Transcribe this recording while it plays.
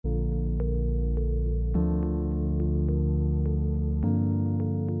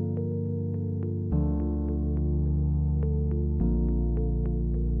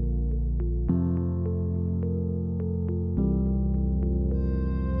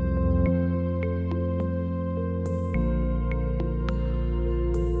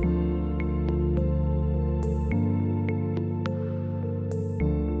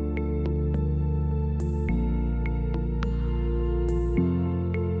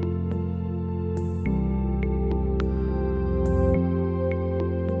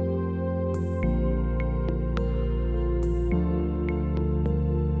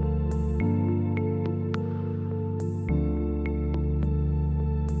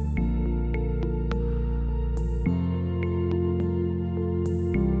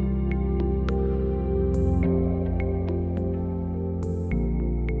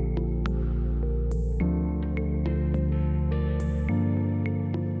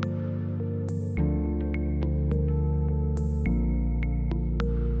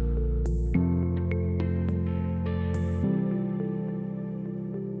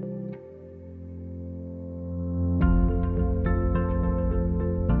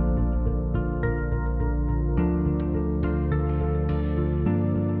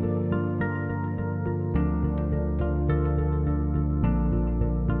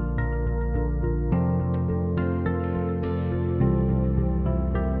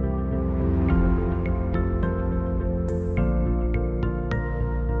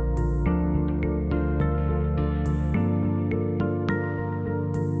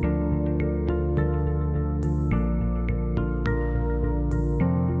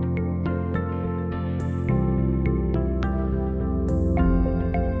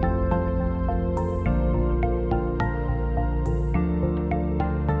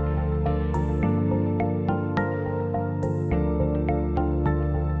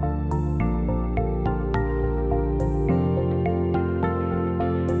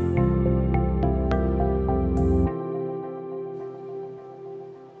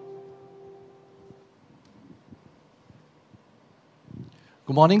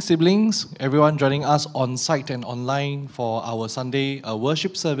Good morning, siblings, everyone joining us on site and online for our Sunday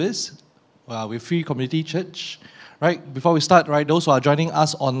worship service with Free Community Church. Right, before we start, right, those who are joining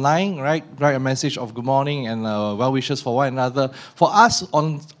us online, right, write a message of good morning and well wishes for one another. For us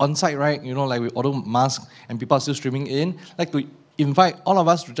on site, right, you know, like with auto masks and people are still streaming in, like to invite all of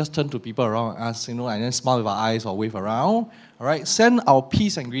us to just turn to people around us, you know, and then smile with our eyes or wave around. All right, send our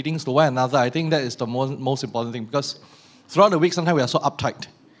peace and greetings to one another. I think that is the most important thing, because throughout the week, sometimes we are so uptight.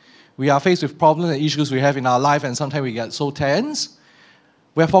 We are faced with problems and issues we have in our life, and sometimes we get so tense.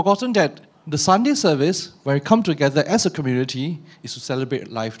 We have forgotten that the Sunday service, when we come together as a community, is to celebrate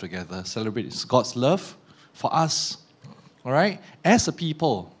life together, celebrate God's love for us, all right, as a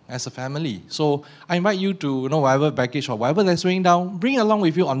people, as a family. So I invite you to, whatever baggage or whatever that's weighing down, bring it along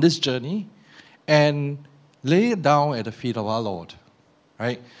with you on this journey and lay it down at the feet of our Lord,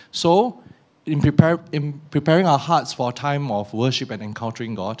 right? So in preparing our hearts for a time of worship and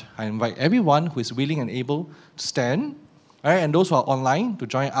encountering God, I invite everyone who is willing and able to stand, all right, and those who are online to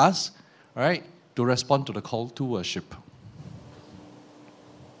join us, all right, to respond to the call to worship.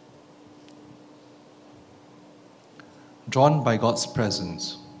 Drawn by God's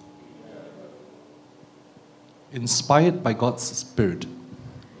presence, inspired by God's Spirit,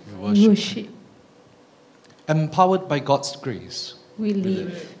 we worship. Empowered by God's grace, we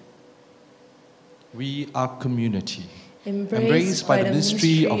live. We are community, Embraced by the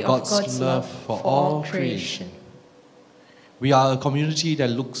mystery of God's love for all creation. We are a community that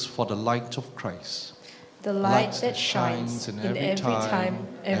looks for the light of Christ. The light that shines in every time,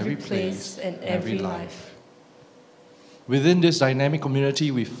 every place, and every life. Within this dynamic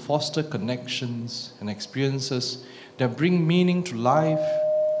community, we foster connections and experiences that bring meaning to life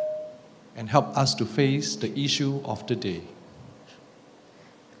and help us to face the issue of the day.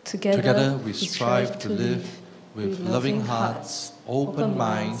 Together we strive to live with loving hearts, open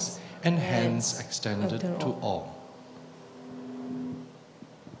minds, and hands extended to all.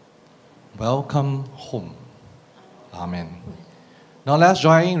 Welcome home. Amen. Now let's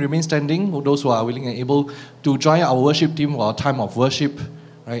remain standing, those who are willing and able to join our worship team for our time of worship,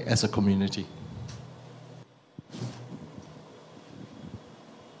 right, as a community.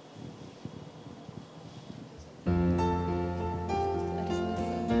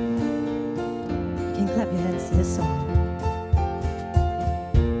 You can clap your hands to this song.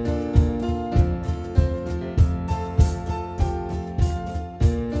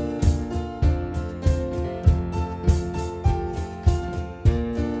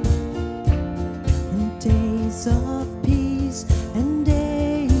 Of peace and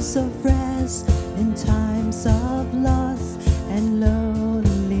days of rest, in times of loss and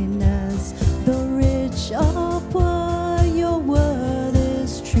loneliness, though rich or poor, your word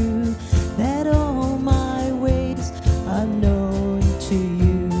is true, that all my ways are known to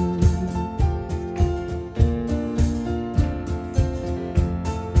you.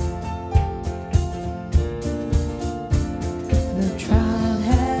 The trial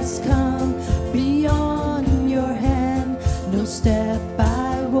has come beyond your hand, no step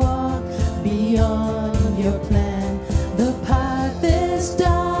I walk beyond your plan. The path is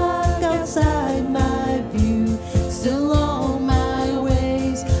dark outside my view, still all my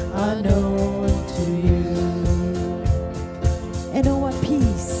ways are known to you. And oh what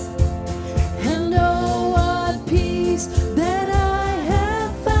peace, and oh what peace that I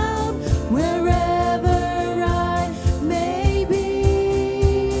have found wherever I may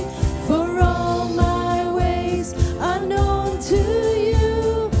be, for all my ways are known to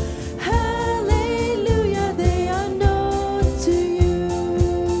you. Hallelujah, they are known to you.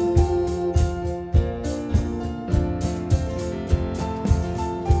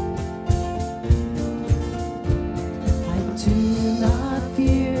 I do not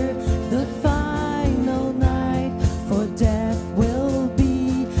fear the final night, for death will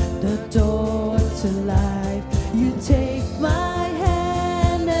be the door to life. You take my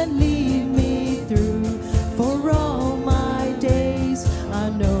hand and lead me through, for all my days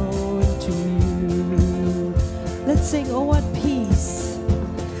are known to you. Let's sing, oh what peace,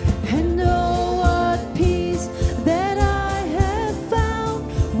 and oh what peace that I have found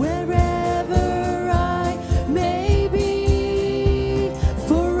wherever I may be,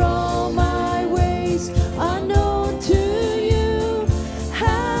 for all my ways are known to you.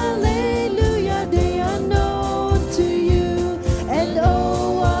 Hallelujah, they are known to you. And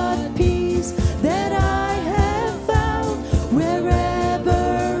oh what peace that I have found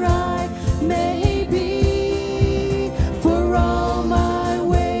wherever I may be, for all my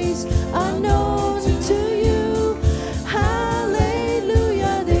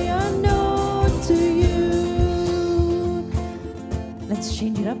Let's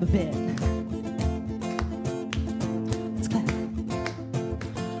change it up a bit. Let's clap.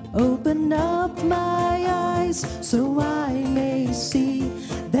 Open up my eyes so I may see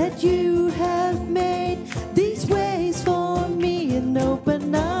that you have made these ways for me, and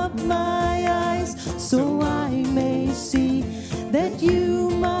open up my eyes so I may see that you,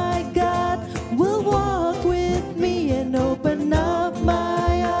 my God, will walk with me, and open up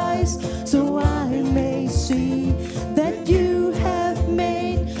my eyes so I may see that you have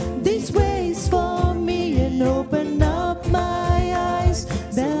made these ways for me, and open up my eyes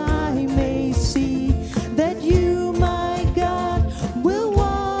that I may see that you, my God, will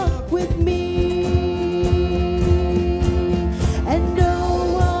walk with me. And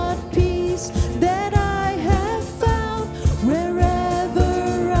oh, what peace that I have found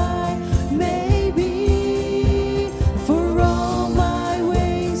wherever I may be, for all my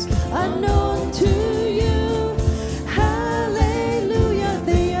ways are known to you. Hallelujah,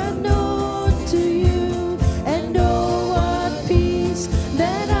 they are known to you. And oh, what peace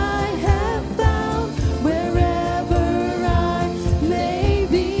that I have found wherever I may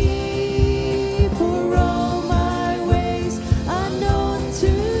be, for all my ways are known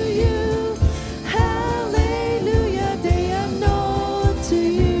to you. Hallelujah, they are known to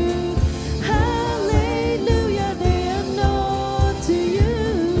you. Hallelujah, they are known to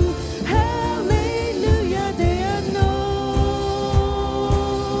you. Hallelujah, they are known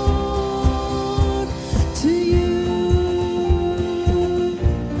to you.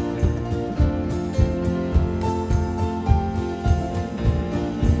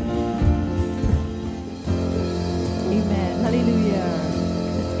 Amen. Hallelujah.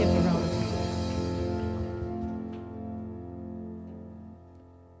 Let's give a round of applause.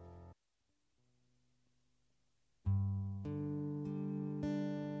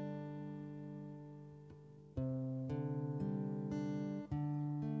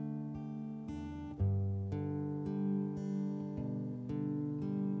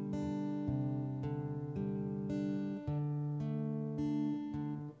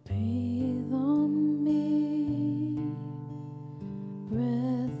 Breathe on me,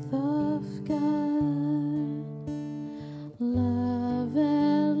 breath of God, love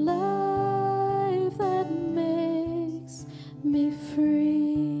and life that makes me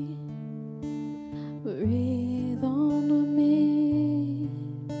free. Breathe on me,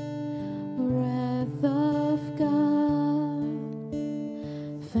 breath of God,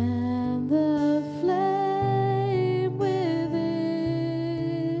 fan the flame within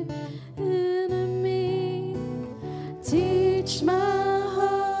me. Teach my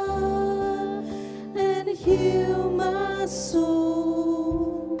heart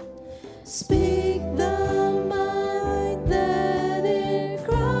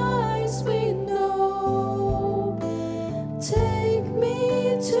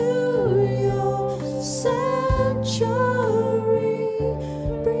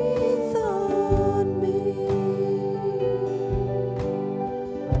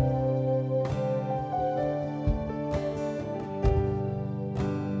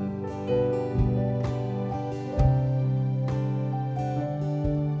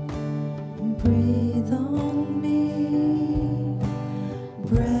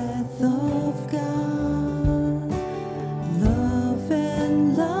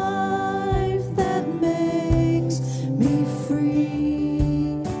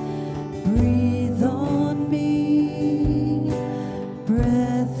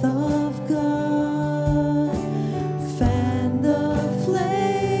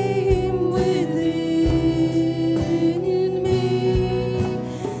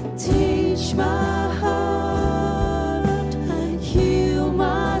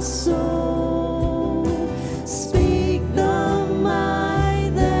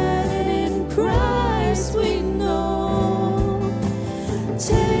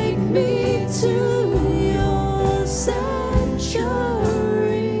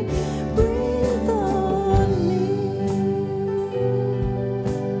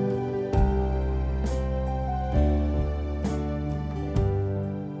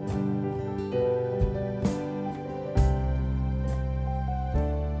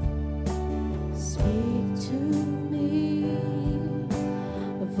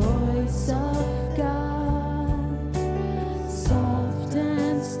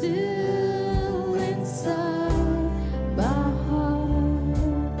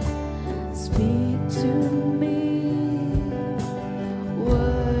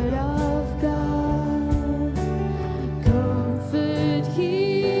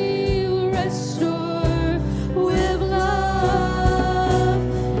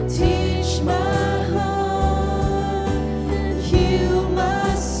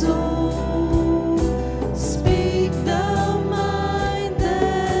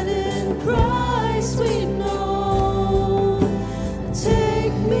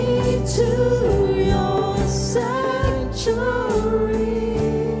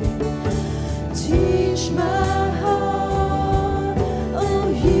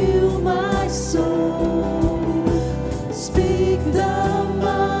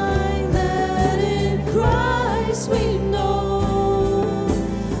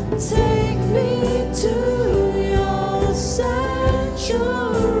Take me to your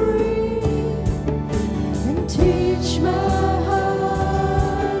sanctuary and teach my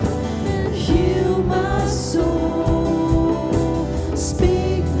heart, heal my soul,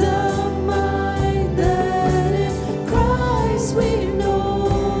 speak the mind that in Christ we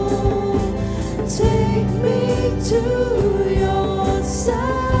know. Take me to your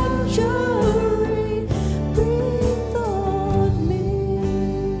sanctuary, breathe on me.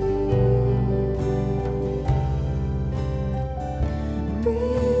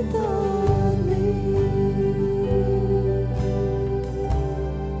 Breathe on me.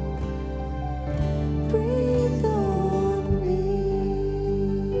 Breathe on me.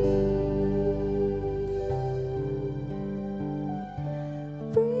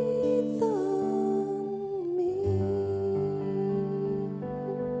 Breathe on me.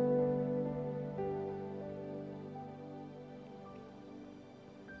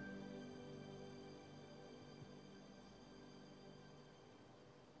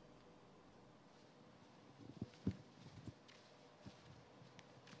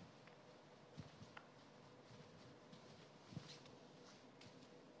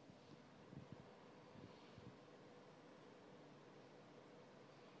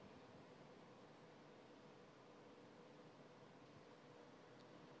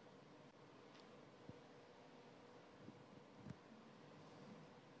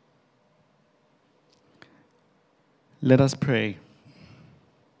 Let us pray.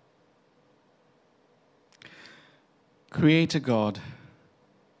 Creator God,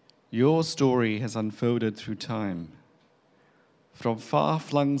 your story has unfolded through time, from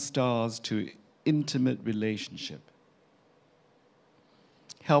far-flung stars to intimate relationship.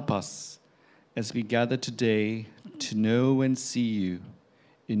 Help us as we gather today to know and see you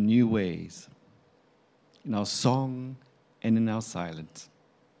in new ways, in our song and in our silence.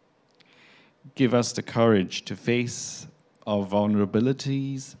 Give us the courage to face our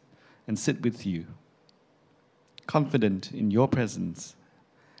vulnerabilities and sit with you, confident in your presence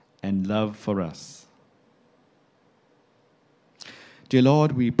and love for us. Dear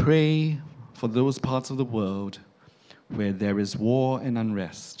Lord, we pray for those parts of the world where there is war and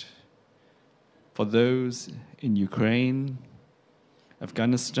unrest, for those in Ukraine,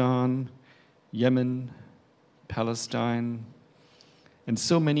 Afghanistan, Yemen, Palestine, and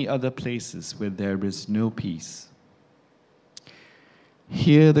so many other places where there is no peace.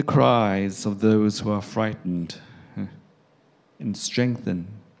 Hear the cries of those who are frightened, and strengthen,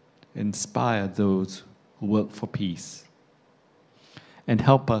 inspire those who work for peace, and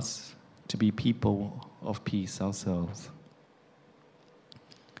help us to be people of peace ourselves.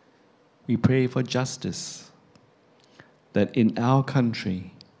 We pray for justice, that in our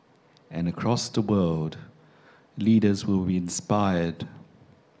country and across the world, leaders will be inspired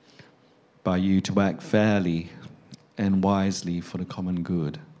by you to act fairly and wisely for the common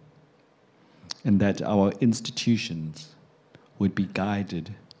good, and that our institutions would be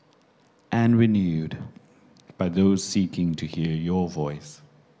guided and renewed by those seeking to hear your voice.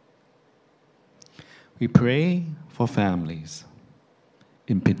 We pray for families,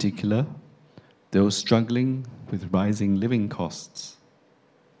 in particular, those struggling with rising living costs.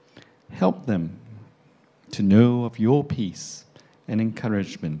 Help them to know of your peace and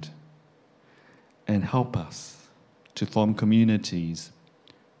encouragement, and help us to form communities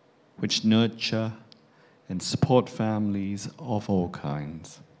which nurture and support families of all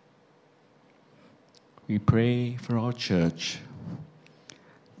kinds. We pray for our church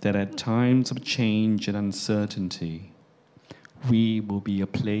that at times of change and uncertainty, we will be a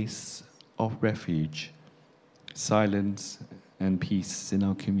place of refuge, silence, and peace in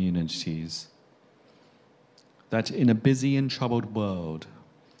our communities. That in a busy and troubled world,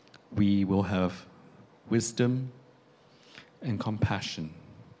 we will have wisdom and compassion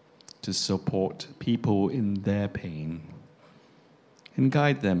to support people in their pain and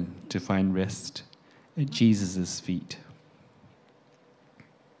guide them to find rest at Jesus' feet.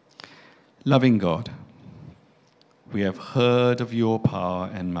 Loving God, we have heard of your power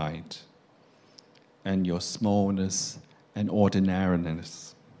and might, and your smallness and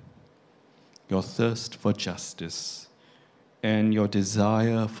ordinariness, your thirst for justice, and your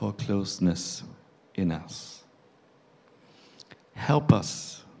desire for closeness in us. Help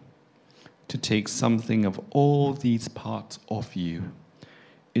us to take something of all these parts of you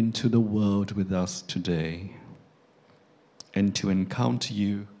into the world with us today, and to encounter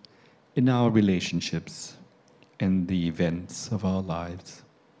you in our relationships and the events of our lives.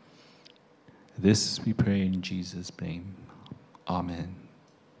 This we pray in Jesus' name. Amen.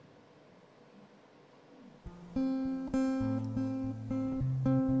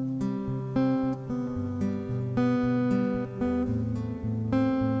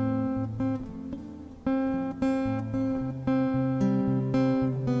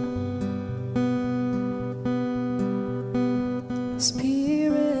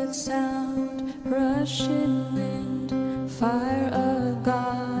 rushing wind, fire of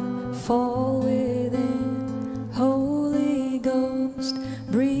God, fall within. Holy Ghost,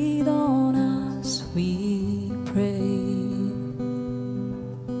 breathe on us, we pray.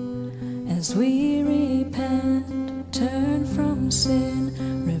 As we repent, turn from sin,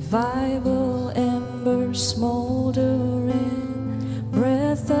 revival embers smoldering,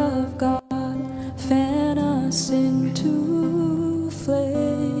 breath of God, fan us into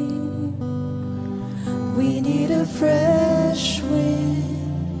flame. We need a fresh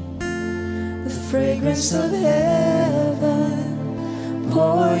wind, the fragrance of heaven.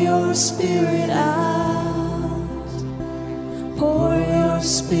 Pour your spirit out, pour your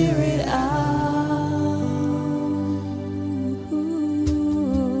spirit out.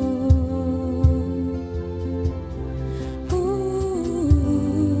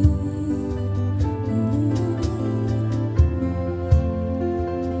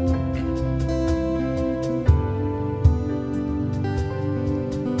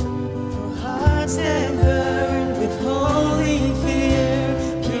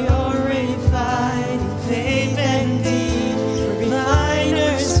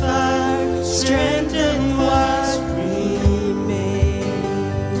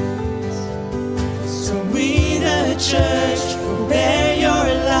 Church, bear your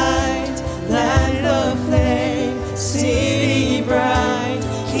light, land of flame, city bright,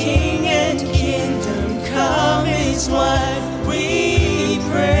 King and kingdom come is what we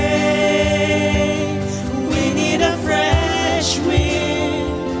pray. We need a fresh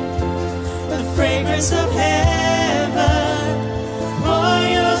wind, the fragrance of heaven. Pour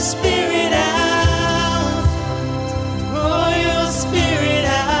your spirit out, pour your spirit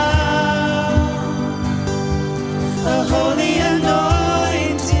out. A holy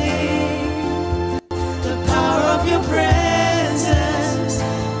anointing, the power of your presence.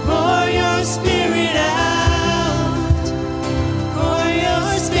 Pour your spirit out, pour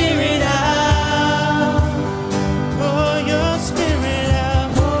your spirit out, pour your spirit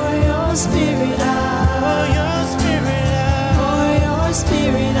out, pour your spirit out, pour your spirit out, pour your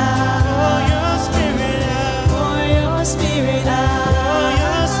spirit out, pour your spirit out, pour your spirit out, pour your spirit out.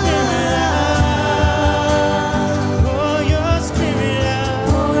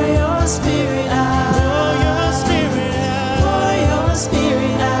 Spirit out, pour your spirit out, pour your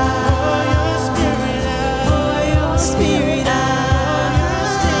spirit out, pour your spirit out.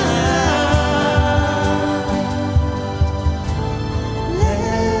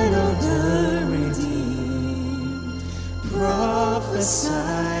 Let all the redeemed prophesy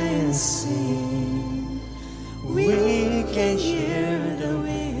and sing. We can hear the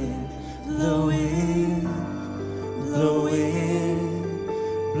wind blowing, blowing,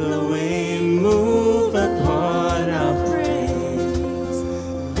 blowing, move upon our praise.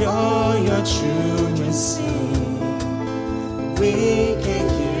 Your children sing. We can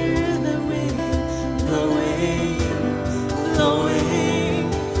hear the wind blowing,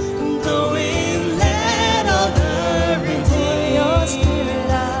 blowing, blowing. Let all the redeemed your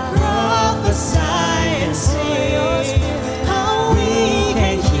spirit out, prophesy and sing. How we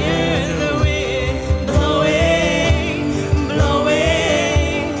can hear the wind blowing,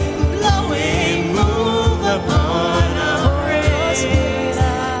 blowing, blowing, move upon our praise.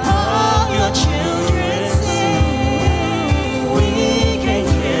 All your children sing. We can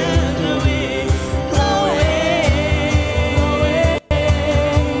hear the wind blowing.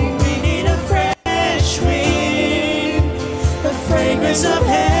 We need a fresh wind, the fragrance of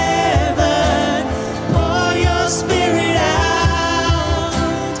heaven. Pour your spirit out,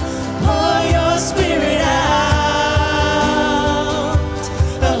 pour your spirit out.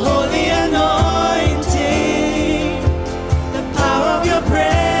 The holy anointing, the power of your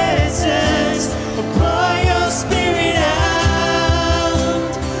presence. Pour your spirit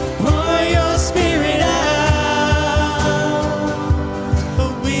out, pour your spirit out.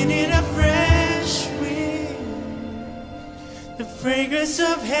 But we need a fresh wind, the fragrance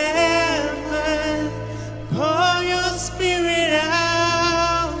of heaven. Pour your spirit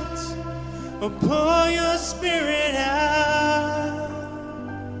out, pour your spirit out.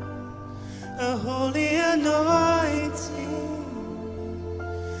 A holy anointing,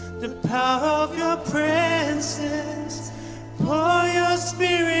 the power of your presence. Pour your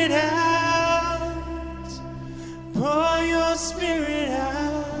spirit out, pour your spirit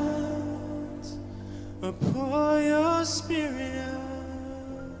out, pour your spirit out.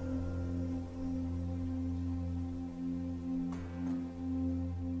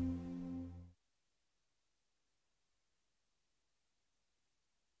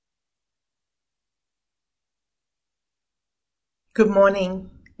 Good morning.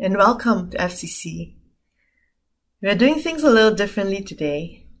 and welcome to FCC. We're doing things a little differently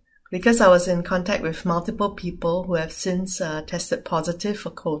today because I was in contact with multiple people who have since tested positive for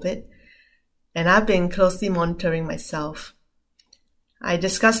COVID, and I've been closely monitoring myself. I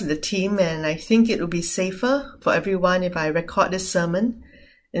discussed with the team, and I think it would be safer for everyone if I record this sermon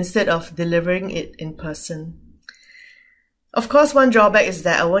instead of delivering it in person. Of course, one drawback is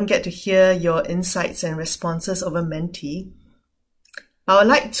that I won't get to hear your insights and responses over Menti. I would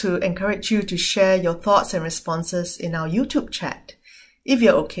like to encourage you to share your thoughts and responses in our YouTube chat, if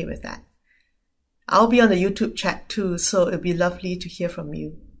you're okay with that. I'll be on the YouTube chat too, so it'll be lovely to hear from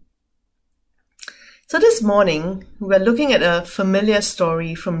you. So this morning, we're looking at a familiar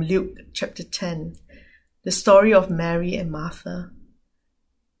story from Luke chapter 10, the story of Mary and Martha.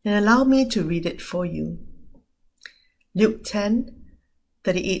 And allow me to read it for you. Luke 10,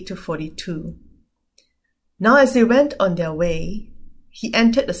 38 to 42. Now as they went on their way, he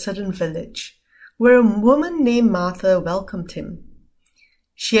entered a certain village, where a woman named Martha welcomed him.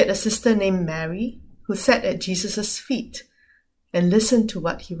 She had a sister named Mary, who sat at Jesus' feet and listened to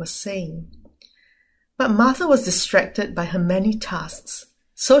what he was saying. But Martha was distracted by her many tasks,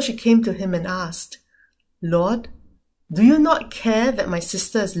 so she came to him and asked, "Lord, do you not care that my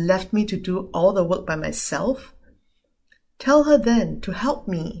sister has left me to do all the work by myself? Tell her then to help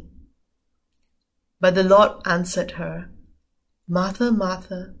me." But the Lord answered her, "Martha,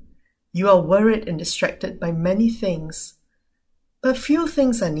 Martha, you are worried and distracted by many things, but few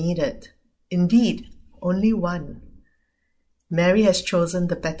things are needed. Indeed, only one. Mary has chosen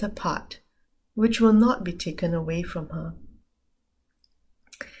the better part, which will not be taken away from her."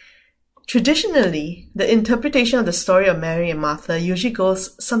 Traditionally, the interpretation of the story of Mary and Martha usually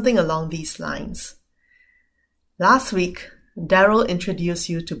goes something along these lines. Last week, Daryl introduced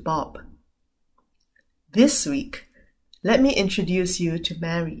you to Bob. This week, let me introduce you to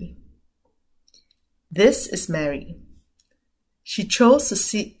Mary. This is Mary. She chose to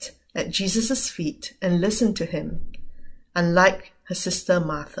sit at Jesus' feet and listen to him, unlike her sister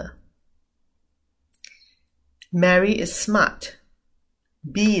Martha. Mary is smart.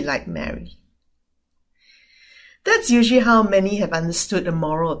 Be like Mary. That's usually how many have understood the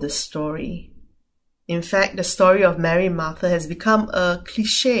moral of this story. In fact, the story of Mary and Martha has become a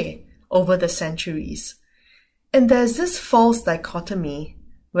cliché over the centuries. And there's this false dichotomy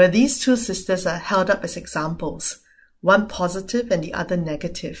where these two sisters are held up as examples, one positive and the other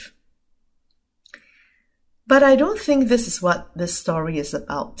negative. But I don't think this is what this story is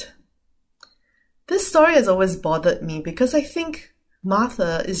about. This story has always bothered me because I think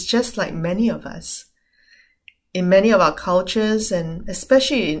Martha is just like many of us. In many of our cultures, and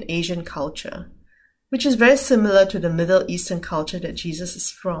especially in Asian culture, which is very similar to the Middle Eastern culture that Jesus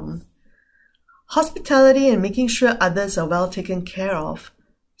is from, hospitality and making sure others are well taken care of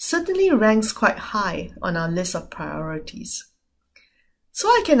certainly ranks quite high on our list of priorities. So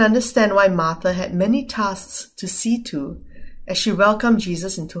I can understand why Martha had many tasks to see to as she welcomed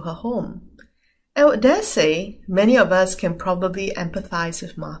Jesus into her home. I would dare say many of us can probably empathize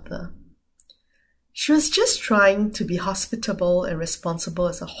with Martha. She was just trying to be hospitable and responsible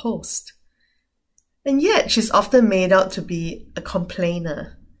as a host. And yet she's often made out to be a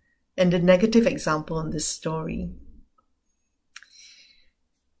complainer and the negative example in this story.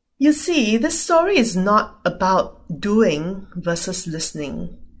 You see, this story is not about doing versus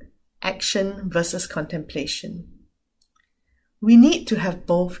listening, action versus contemplation. We need to have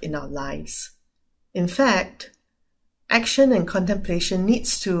both in our lives. In fact, action and contemplation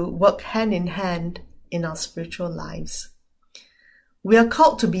needs to work hand in hand in our spiritual lives. We are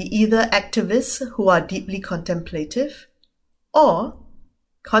called to be either activists who are deeply contemplative or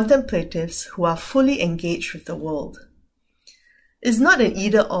contemplatives who are fully engaged with the world. It's not an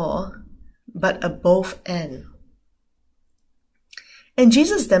either or, but a both and. And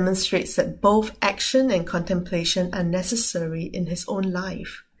Jesus demonstrates that both action and contemplation are necessary in his own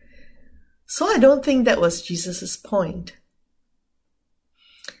life. So I don't think that was Jesus' point.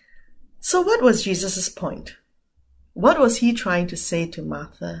 So what was Jesus' point? What was he trying to say to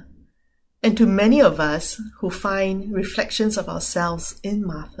Martha and to many of us who find reflections of ourselves in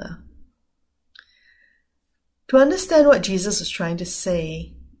Martha? To understand what Jesus was trying to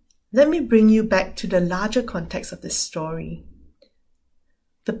say, let me bring you back to the larger context of this story.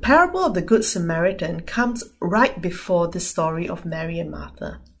 The parable of the Good Samaritan comes right before the story of Mary and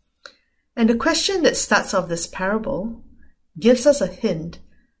Martha. And the question that starts off this parable gives us a hint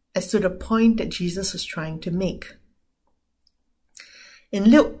as to the point that Jesus was trying to make. In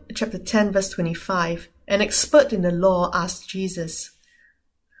Luke chapter 10, verse 25, an expert in the law asked Jesus,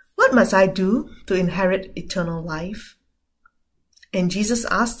 "What must I do to inherit eternal life?" And Jesus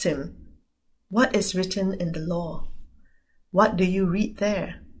asked him, "What is written in the law? What do you read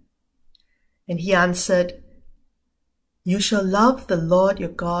there?" And he answered, "You shall love the Lord your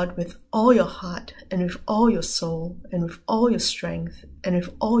God with all your heart and with all your soul and with all your strength and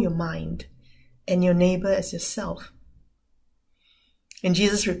with all your mind, and your neighbor as yourself." And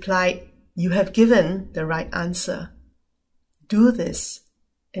Jesus replied, "You have given the right answer. Do this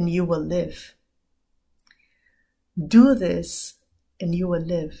and you will live." Do this and you will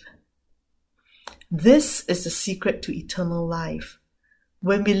live. This is the secret to eternal life.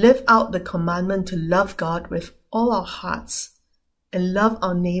 When we live out the commandment to love God with all our hearts and love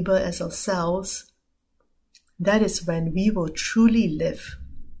our neighbor as ourselves, that is when we will truly live.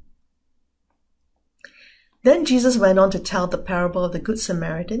 Then Jesus went on to tell the parable of the Good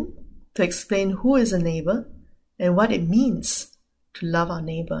Samaritan to explain who is a neighbor and what it means to love our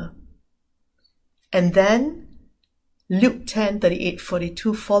neighbor. And then Luke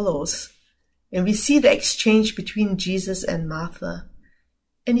 10:38-42 follows, and we see the exchange between Jesus and Martha.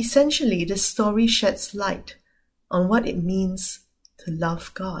 And essentially, this story sheds light on what it means to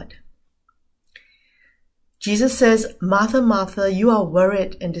love God. Jesus says, "Martha, Martha, you are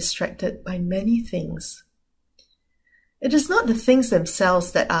worried and distracted by many things." It is not the things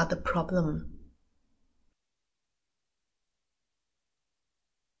themselves that are the problem,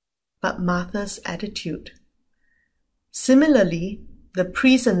 but Martha's attitude. Similarly, the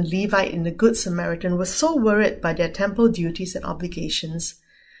priest and Levite in the Good Samaritan were so worried by their temple duties and obligations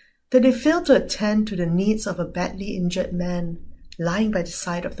that they failed to attend to the needs of a badly injured man lying by the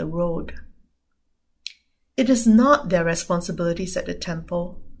side of the road. It is not their responsibilities at the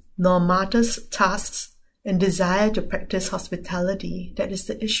temple, nor Martha's tasks and desire to practice hospitality that is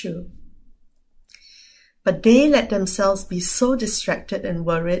the issue. But they let themselves be so distracted and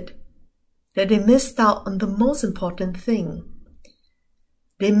worried that they missed out on the most important thing.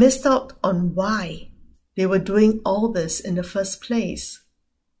 They missed out on why they were doing all this in the first place.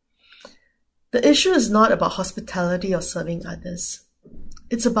 The issue is not about hospitality or serving others.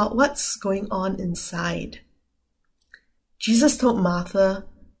 It's about what's going on inside. Jesus told Martha,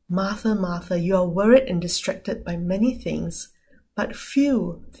 "Martha, Martha, you are worried and distracted by many things, but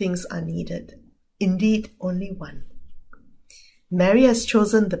few things are needed. Indeed, only one. Mary has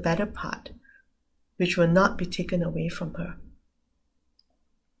chosen the better part, which will not be taken away from her."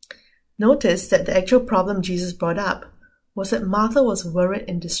 Notice that the actual problem Jesus brought up was that Martha was worried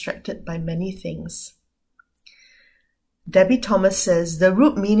and distracted by many things. Debbie Thomas says the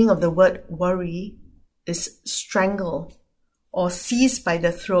root meaning of the word worry is strangle or seize by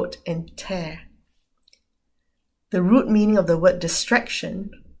the throat and tear. The root meaning of the word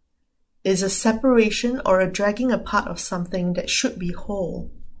distraction is a separation or a dragging apart of something that should be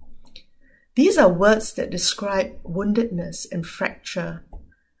whole. These are words that describe woundedness and fracture.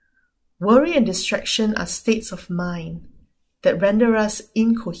 Worry and distraction are states of mind that render us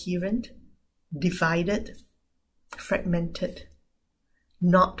incoherent, divided, fragmented,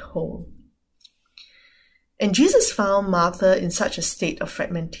 not whole. And Jesus found Martha in such a state of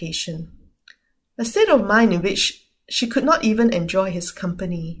fragmentation, a state of mind in which she could not even enjoy his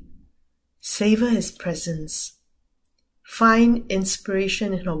company, savor his presence, find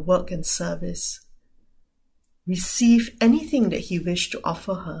inspiration in her work and service, receive anything that he wished to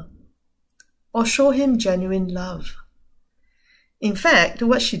offer her, or show him genuine love. In fact,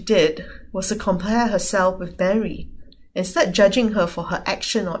 what she did was to compare herself with Mary and start judging her for her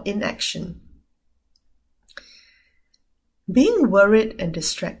action or inaction. Being worried and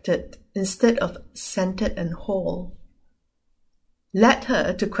distracted instead of centered and whole led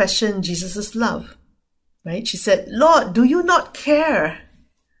her to question Jesus' love. Right? She said, "Lord, do you not care?"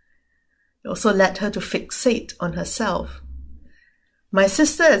 It also led her to fixate on herself. "My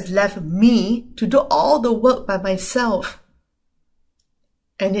sister has left me to do all the work by myself."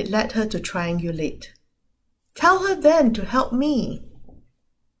 And it led her to triangulate. "Tell her then to help me."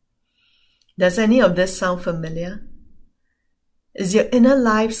 Does any of this sound familiar? Is your inner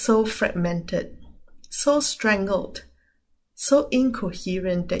life so fragmented, so strangled, so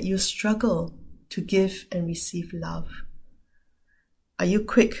incoherent that you struggle to give and receive love? Are you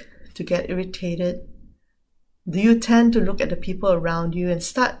quick to get irritated? Do you tend to look at the people around you and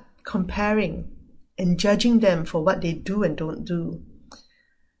start comparing and judging them for what they do and don't do,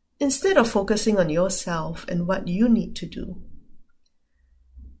 instead of focusing on yourself and what you need to do?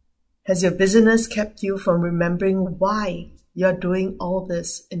 Has your busyness kept you from remembering why you're doing all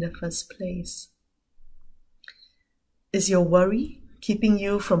this in the first place? Is your worry keeping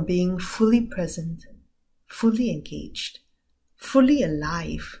you from being fully present, fully engaged, fully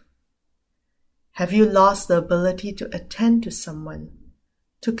alive? Have you lost the ability to attend to someone,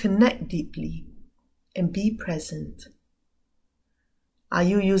 to connect deeply, and be present? Are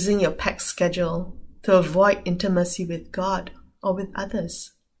you using your packed schedule to avoid intimacy with God or with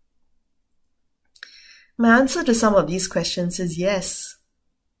others? My answer to some of these questions is yes.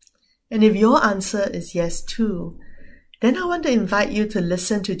 And if your answer is yes too, then I want to invite you to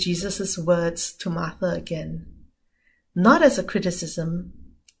listen to Jesus' words to Martha again, not as a criticism,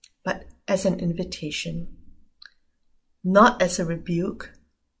 but as an invitation, not as a rebuke,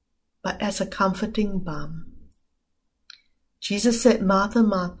 but as a comforting balm. Jesus said, "Martha,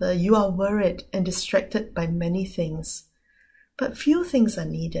 Martha, you are worried and distracted by many things, but few things are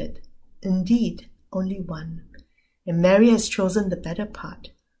needed. Indeed, only one. And Mary has chosen the better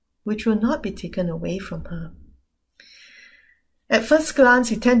part, which will not be taken away from her." At first glance,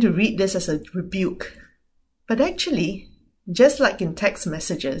 we tend to read this as a rebuke. But actually, just like in text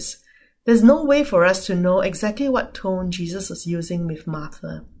messages, there's no way for us to know exactly what tone Jesus was using with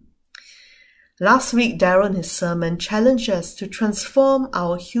Martha. Last week, Darryl in his sermon challenged us to transform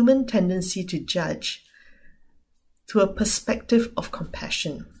our human tendency to judge to a perspective of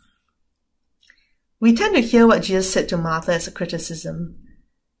compassion. We tend to hear what Jesus said to Martha as a criticism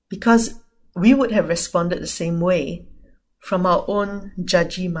because we would have responded the same way from our own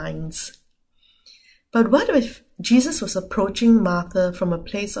judgy minds. But what if Jesus was approaching Martha from a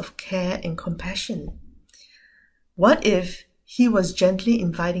place of care and compassion? What if he was gently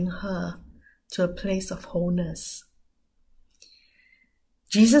inviting her to a place of wholeness?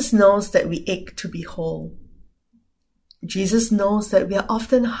 Jesus knows that we ache to be whole. Jesus knows that we are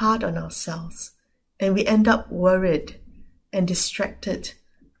often hard on ourselves and we end up worried and distracted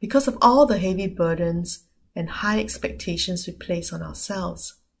because of all the heavy burdens and high expectations we place on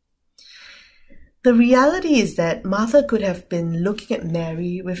ourselves. The reality is that Martha could have been looking at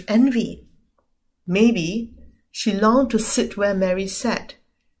Mary with envy. Maybe she longed to sit where Mary sat.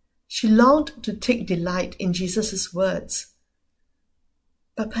 She longed to take delight in Jesus' words.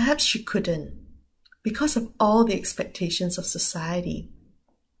 But perhaps she couldn't because of all the expectations of society.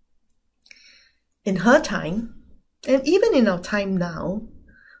 In her time, and even in our time now,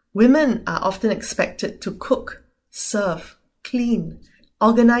 women are often expected to cook, serve, clean,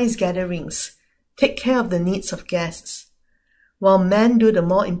 organize gatherings, take care of the needs of guests, while men do the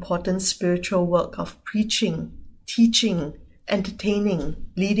more important spiritual work of preaching, teaching, entertaining,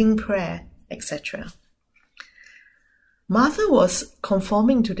 leading prayer, etc. Martha was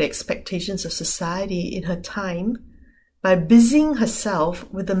conforming to the expectations of society in her time by busying herself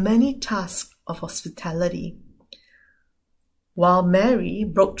with the many tasks of hospitality, while Mary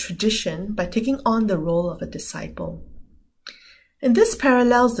broke tradition by taking on the role of a disciple. And this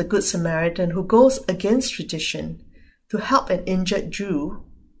parallels the Good Samaritan who goes against tradition to help an injured Jew,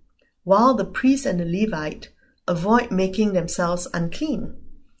 while the priest and the Levite avoid making themselves unclean,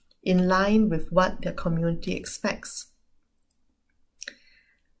 in line with what their community expects.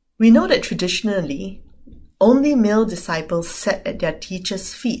 We know that traditionally, only male disciples sat at their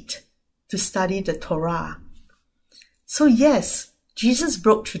teacher's feet to study the Torah. So yes, Jesus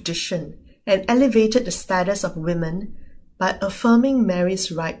broke tradition and elevated the status of women by affirming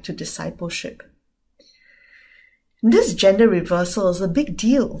Mary's right to discipleship. This gender reversal is a big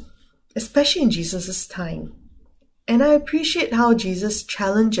deal, especially in Jesus' time. And I appreciate how Jesus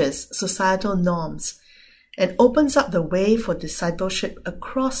challenges societal norms and opens up the way for discipleship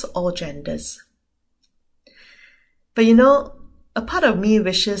across all genders. But a part of me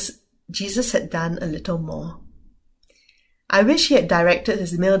wishes Jesus had done a little more. I wish he had directed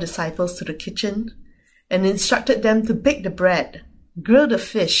his male disciples to the kitchen and instructed them to bake the bread, grill the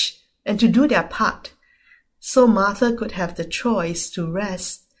fish, and to do their part, so Martha could have the choice to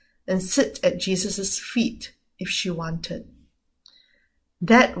rest and sit at Jesus' feet if she wanted.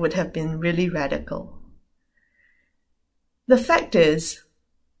 That would have been really radical. The fact is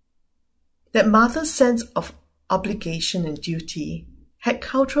that Martha's sense of obligation and duty had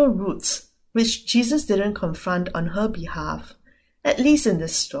cultural roots which Jesus didn't confront on her behalf, at least in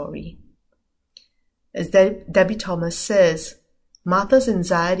this story. As Debbie Thomas says, Martha's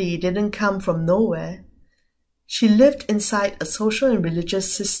anxiety didn't come from nowhere. She lived inside a social and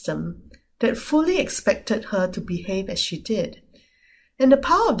religious system that fully expected her to behave as she did, and the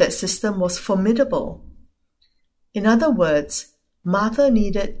power of that system was formidable. In other words, Martha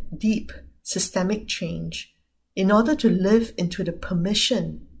needed deep, systemic change in order to live into the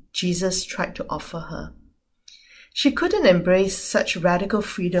permission Jesus tried to offer her. She couldn't embrace such radical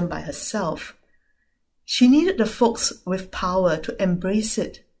freedom by herself. She needed the folks with power to embrace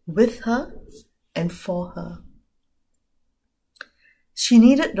it with her and for her. She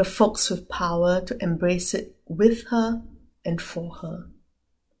needed the folks with power to embrace it with her and for her.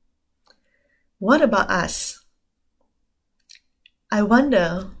 What about us? I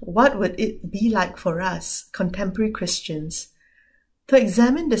wonder what would it be like for us, contemporary Christians, to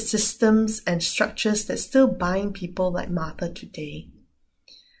examine the systems and structures that still bind people like Martha today.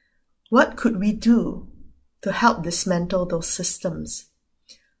 What could we do to help dismantle those systems?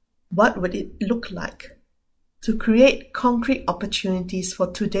 What would it look like to create concrete opportunities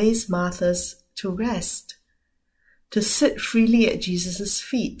for today's Marthas to rest, to sit freely at Jesus'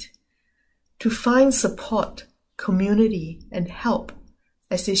 feet, to find support, community, and help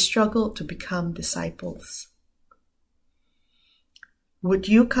as they struggle to become disciples? Would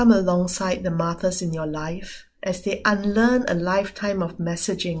you come alongside the Marthas in your life as they unlearn a lifetime of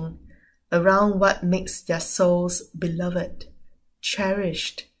messaging around what makes their souls beloved,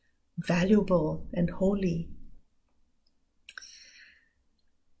 cherished, valuable, and holy?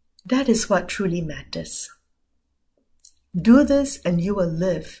 That is what truly matters. Do this and you will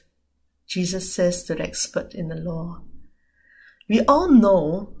live, Jesus says to the expert in the law. We all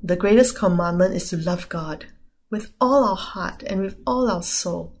know the greatest commandment is to love God with all our heart and with all our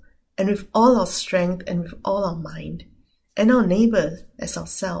soul and with all our strength and with all our mind, and our neighbor as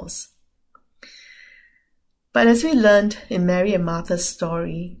ourselves. But as we learned in Mary and Martha's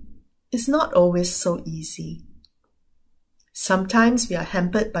story, it's not always so easy. Sometimes we are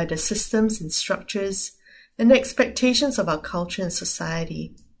hampered by the systems and structures and the expectations of our culture and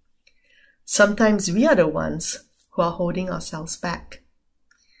society. Sometimes we are the ones who are holding ourselves back.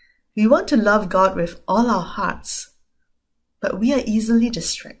 We want to love God with all our hearts, but we are easily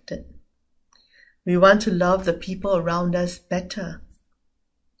distracted. We want to love the people around us better,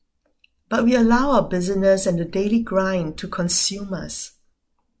 but we allow our busyness and the daily grind to consume us.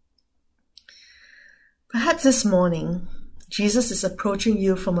 Perhaps this morning, Jesus is approaching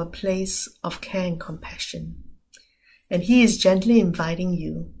you from a place of care and compassion, and He is gently inviting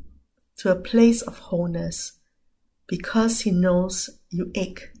you to a place of wholeness because He knows you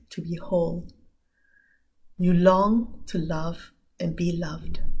ache to be whole. You long to love and be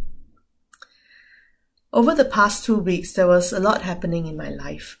loved. Over the past 2 weeks, there was a lot happening in my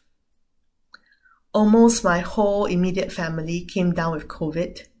life. Almost my whole immediate family came down with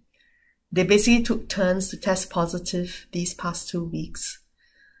COVID. They basically took turns to test positive these past 2 weeks.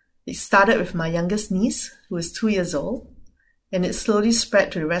 It started with my youngest niece, who is 2 years old, and it slowly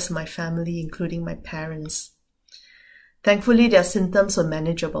spread to the rest of my family, including my parents. Thankfully, their symptoms were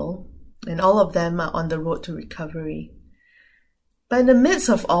manageable, and all of them are on the road to recovery. But in the midst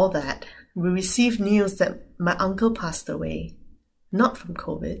of all that, we received news that my uncle passed away, not from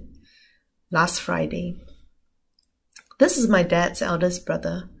COVID, last Friday. This is my dad's eldest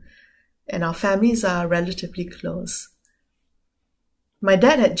brother, and our families are relatively close. My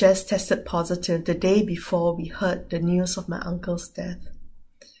dad had just tested positive the day before we heard the news of my uncle's death.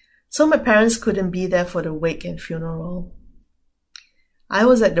 So my parents couldn't be there for the wake and funeral. I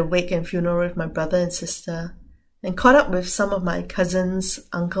was at the wake and funeral with my brother and sister and caught up with some of my cousins,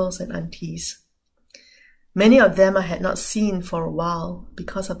 uncles, and aunties. Many of them I had not seen for a while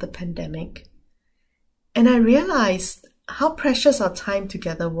because of the pandemic. And I realized how precious our time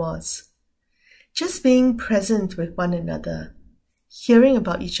together was. Just being present with one another, hearing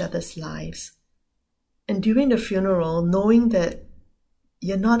about each other's lives, and during the funeral, knowing that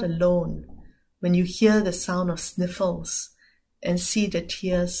you're not alone when you hear the sound of sniffles and see the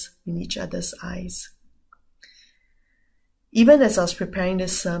tears in each other's eyes. Even as I was preparing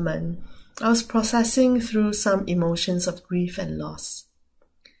this sermon, I was processing through some emotions of grief and loss.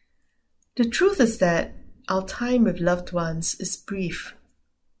 The truth is that our time with loved ones is brief,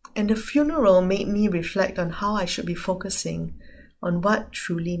 and the funeral made me reflect on how I should be focusing on what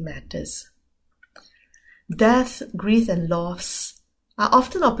truly matters. Death, grief, and loss are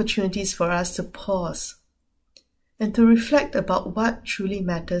often opportunities for us to pause and to reflect about what truly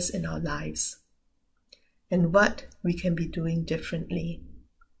matters in our lives and what we can be doing differently.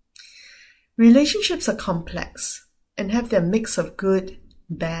 Relationships are complex and have their mix of good,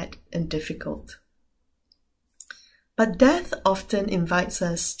 bad, and difficult. But death often invites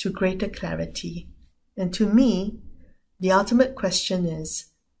us to greater clarity, and to me, the ultimate question is,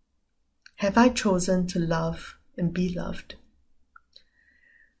 have I chosen to love and be loved?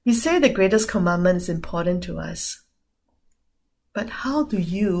 We say the greatest commandment is important to us, but how do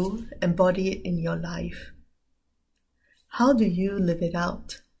you embody it in your life? How do you live it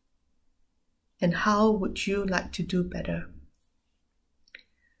out? And how would you like to do better?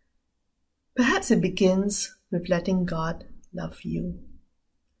 Perhaps it begins with letting God love you.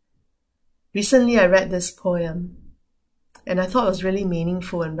 Recently I read this poem. and I thought it was really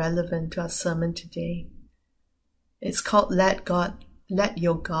meaningful and relevant to our sermon today. It's called Let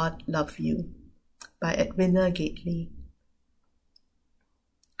Your God Love You by Edwina Gately.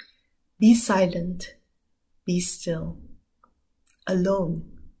 Be silent, be still,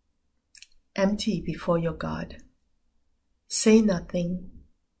 alone, empty before your God. Say nothing,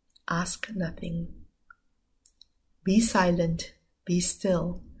 ask nothing. Be silent, be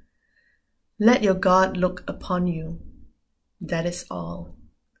still. Let your God look upon you. That is all.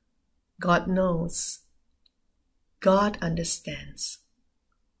 God knows. God understands.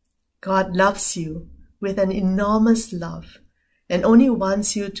 God loves you with an enormous love and only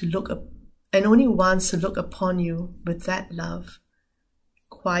wants to look upon you with that love.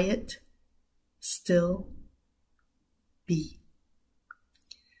 Quiet, still, be.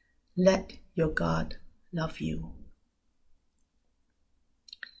 Let your God love you.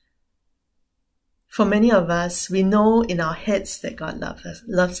 For many of us, we know in our heads that God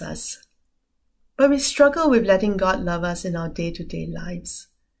loves us, but we struggle with letting God love us in our day-to-day lives.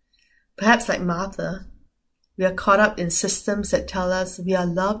 Perhaps like Martha, we are caught up in systems that tell us we are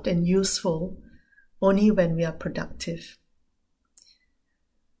loved and useful only when we are productive.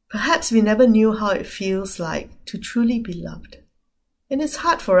 Perhaps we never knew how it feels like to truly be loved. And it's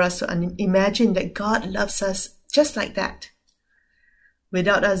hard for us to imagine that God loves us just like that,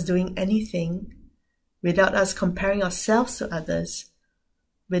 without us doing anything, without us comparing ourselves to others,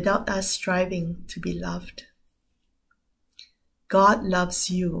 without us striving to be loved. God loves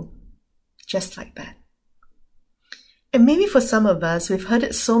you just like that. And maybe for some of us, we've heard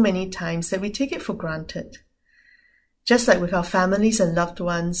it so many times that we take it for granted. Just like with our families and loved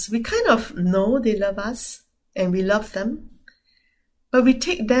ones, we kind of know they love us and we love them, but we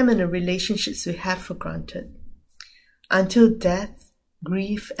take them and the relationships we have for granted until death,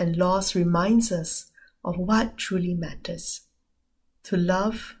 grief, and loss reminds us of what truly matters: to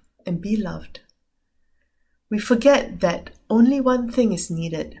love and be loved. We forget that only one thing is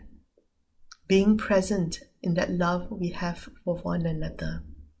needed: being present in that love we have for one another.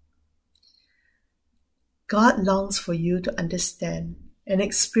 God longs for you to understand and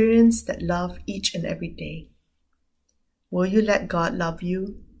experience that love each and every day. Will you let God love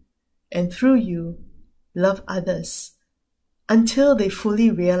you, and through you, love others until they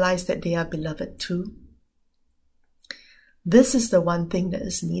fully realize that they are beloved too? This is the one thing that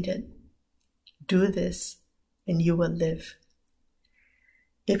is needed. Do this, and you will live.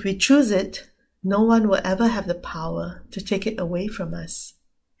 If we choose it, no one will ever have the power to take it away from us.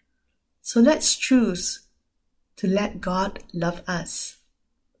 So let's choose to let God love us,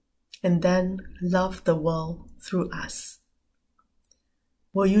 and then love the world through us.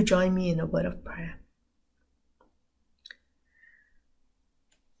 Will you join me in a word of prayer?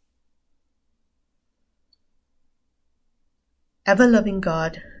 Ever-loving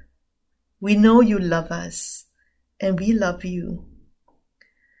God, we know you love us, and we love you.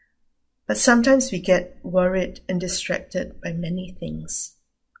 But sometimes we get worried and distracted by many things.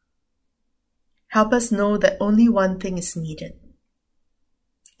 Help us know that only one thing is needed.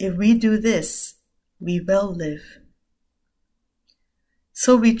 If we do this, we will live.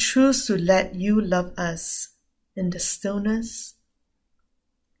 So we choose to let you love us in the stillness,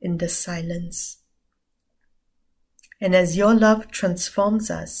 in the silence. And as your love transforms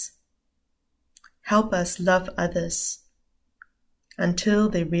us, help us love others until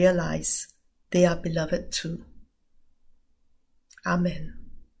they realize they are beloved too. Amen.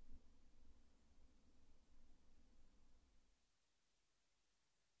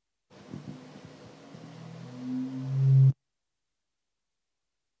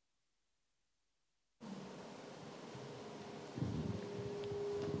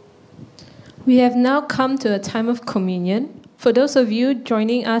 We have now come to a time of communion. For those of you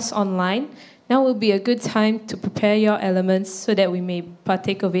joining us online, now will be a good time to prepare your elements so that we may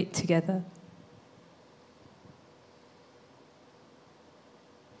partake of it together.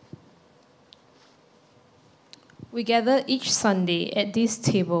 We gather each Sunday at this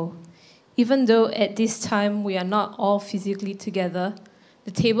table. Even though at this time we are not all physically together,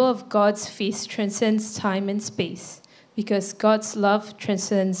 the table of God's feast transcends time and space, because God's love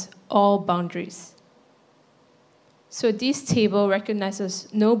transcends all boundaries. So this table recognizes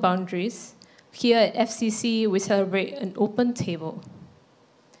no boundaries. Here at FCC, we celebrate an open table.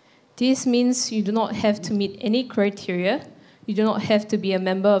 This means you do not have to meet any criteria. You do not have to be a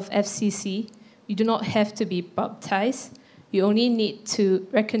member of FCC. You do not have to be baptized. You only need to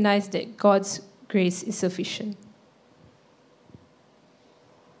recognize that God's grace is sufficient.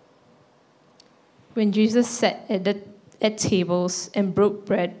 When Jesus sat at tables and broke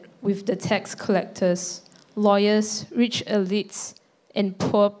bread with the tax collectors, lawyers, rich elites, and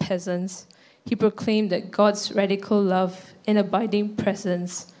poor peasants, he proclaimed that God's radical love and abiding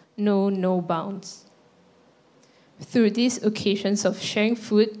presence know no bounds. Through these occasions of sharing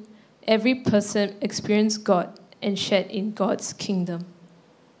food, every person experienced God and shared in God's kingdom.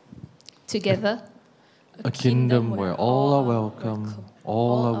 Together, A kingdom where all are welcome,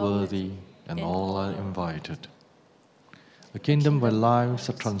 all are worthy, and all are invited. A kingdom where lives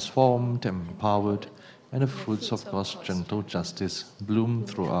are transformed and empowered, and the fruits of God's gentle justice bloom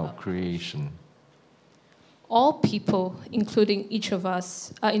throughout creation. All people, including each of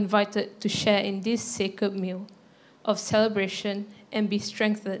us, are invited to share in this sacred meal of celebration and be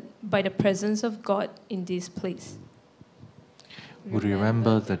strengthened by the presence of God in this place. We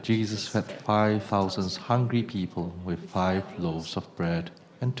remember that Jesus fed 5,000 hungry people with 5 loaves of bread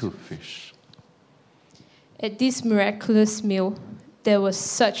and 2 fish. At this miraculous meal, there was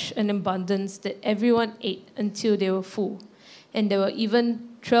such an abundance that everyone ate until they were full, and there were even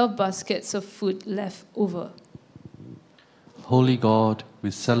 12 baskets of food left over. Holy God,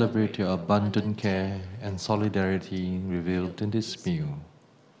 we celebrate your abundant care and solidarity revealed in this meal.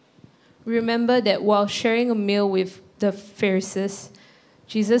 Remember that while sharing a meal with the Pharisees,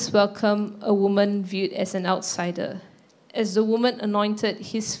 Jesus welcomed a woman viewed as an outsider. As the woman anointed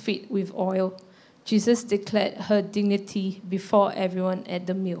his feet with oil, Jesus declared her dignity before everyone at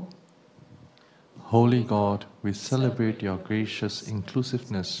the meal. Holy God, we celebrate your gracious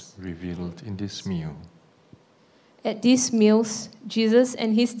inclusiveness revealed in this meal. At these meals, Jesus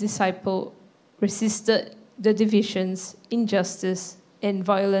and his disciples resisted the divisions, injustice, and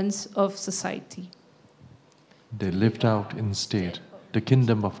violence of society. They lived out instead the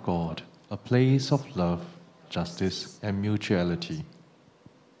kingdom of God, a place of love, justice, and mutuality.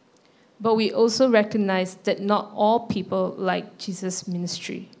 But we also recognize that not all people liked Jesus'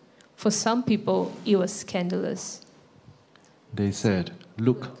 ministry. For some people, it was scandalous. They said,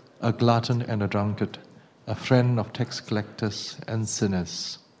 "Look, a glutton and a drunkard, a friend of tax collectors and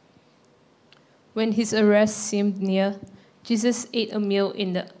sinners." When his arrest seemed near, Jesus ate a meal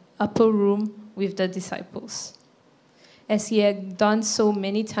in the upper room with the disciples. As he had done so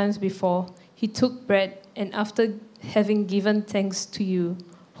many times before, he took bread and after having given thanks to you,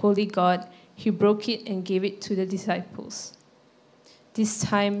 Holy God, he broke it and gave it to the disciples. This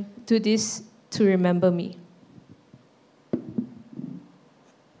time, do this to remember me.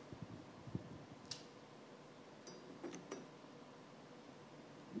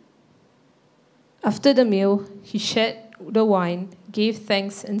 After the meal, he shared the wine, gave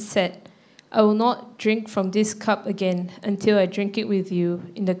thanks, and said, I will not drink from this cup again until I drink it with you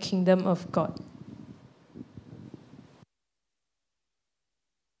in the kingdom of God.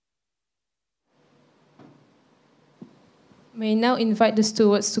 May I now invite the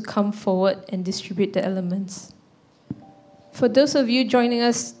stewards to come forward and distribute the elements. For those of you joining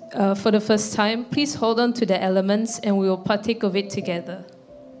us for the first time, please hold on to the elements and we will partake of it together.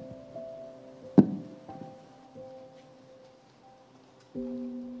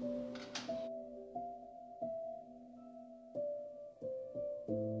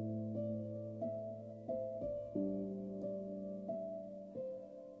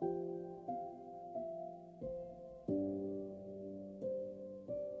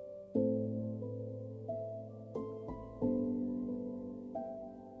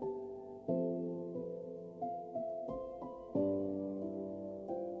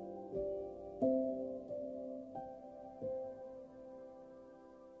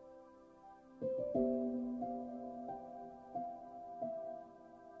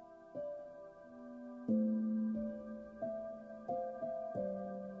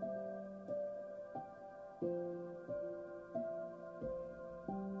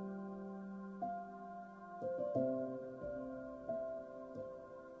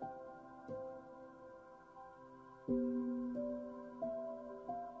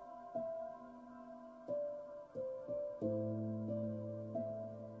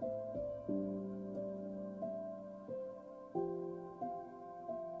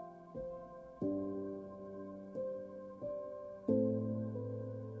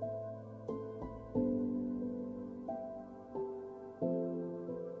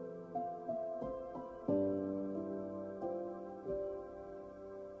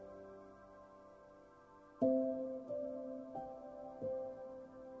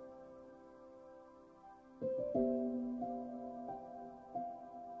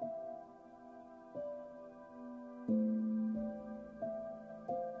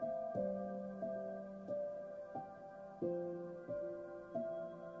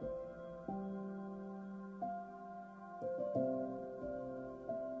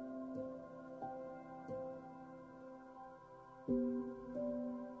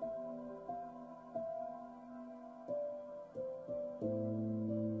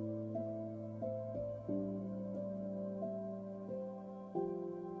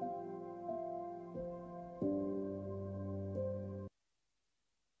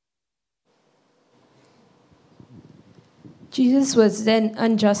 Jesus was then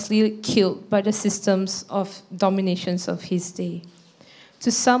unjustly killed by the systems of dominations of his day. To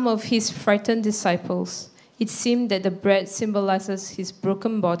some of his frightened disciples, it seemed that the bread symbolizes his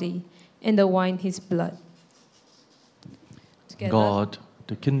broken body and the wine his blood. Together, God,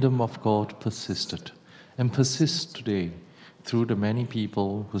 the kingdom of God persisted and persists today through the many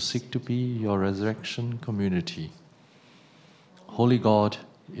people who seek to be your resurrection community. Holy God,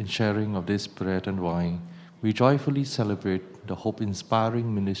 in sharing of this bread and wine, we joyfully celebrate the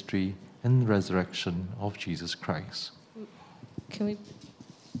hope-inspiring ministry and resurrection of Jesus Christ. can we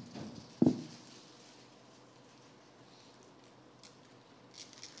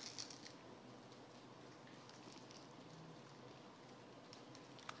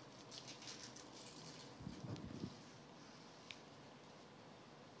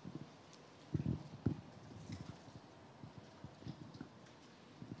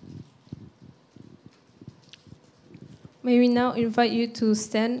May we now invite you to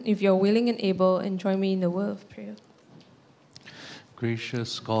stand if you're willing and able and join me in the word of prayer.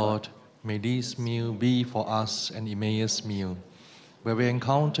 Gracious God, may this meal be for us an Emmaus meal, where we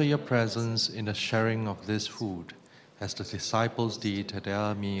encounter your presence in the sharing of this food, as the disciples did at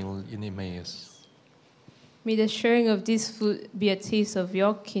their meal in Emmaus. May the sharing of this food be a taste of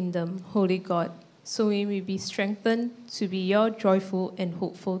your kingdom, Holy God, so we may be strengthened to be your joyful and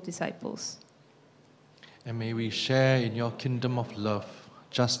hopeful disciples. And may we share in your kingdom of love,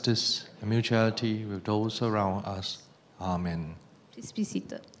 justice, and mutuality with those around us. Amen. Please be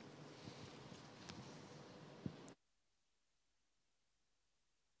seated.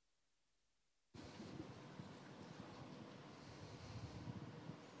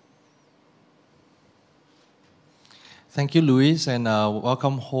 Thank you, Louis, and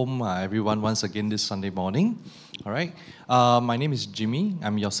welcome home, everyone, once again this Sunday morning. All right. My name is Jimmy.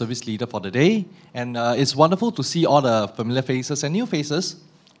 I'm your service leader for the day, and it's wonderful to see all the familiar faces and new faces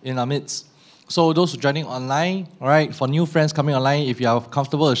in our midst. So those joining online, all right, for new friends coming online, if you are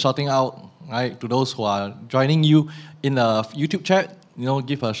comfortable shouting out, right, to those who are joining you in the YouTube chat,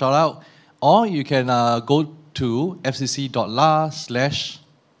 give a shout out, or you can go to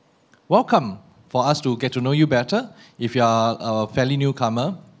fcc.la/welcome for us to get to know you better if you are a fairly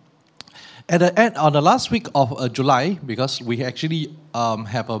newcomer. At the end, on the last week of July, because we actually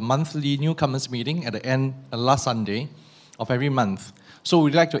have a monthly newcomers meeting at the end, last Sunday of every month. So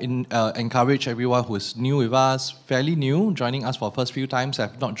we'd like to encourage everyone who is new with us, fairly new, joining us for the first few times,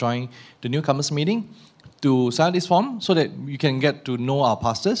 have not joined the newcomers meeting, to sign this form so that you can get to know our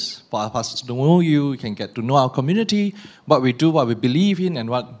pastors, for our pastors to know you can get to know our community, what we do, what we believe in, and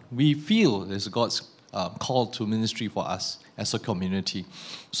what we feel is God's call to ministry for us as a community.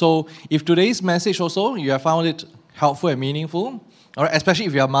 So if today's message also, you have found it helpful and meaningful, all right, especially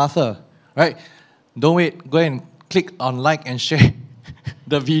if you are Martha, right? Don't wait, go and click on like and share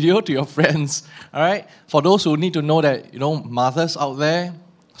the video to your friends, all right? For those who need to know that, Marthas out there,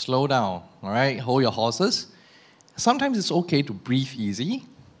 slow down, all right? Hold your horses. Sometimes it's okay to breathe easy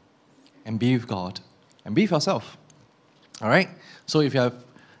and be with God and be with yourself, all right? So if you have,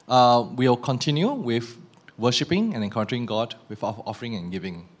 we'll continue with worshiping and encountering God with our offering and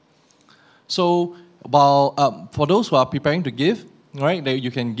giving. So while for those who are preparing to give, right,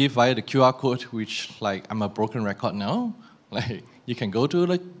 you can give via the QR code, which, I'm a broken record now. You can go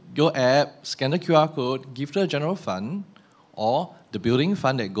to your app, scan the QR code, give to a general fund, or the building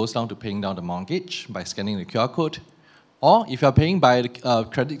fund that goes down to paying down the mortgage by scanning the QR code. Or if you're paying by the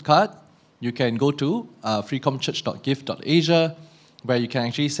credit card, you can go to freecomchurch.give.asia, where you can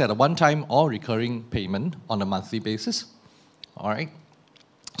actually set a one-time or recurring payment on a monthly basis. All right?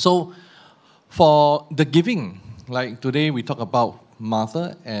 So for the giving, today we talk about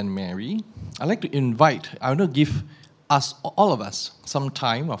Martha and Mary, I'd like to invite, I want to give us, all of us, some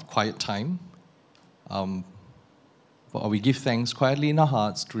time of quiet time. We give thanks quietly in our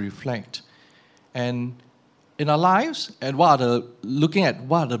hearts to reflect. And in our lives, and looking at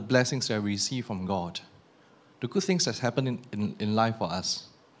what are the blessings that we receive from God. The good things that's happened in life for us,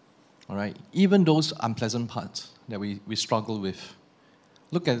 all right? Even those unpleasant parts that we struggle with.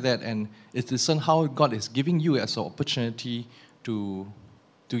 Look at that and discern how God is giving you as an opportunity to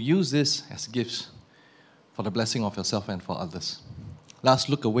use this as gifts for the blessing of yourself and for others. Let's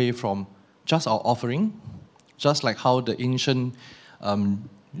look away from just our offering, just like how the ancient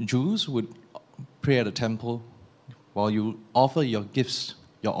Jews would pray at the temple while you offer your gifts,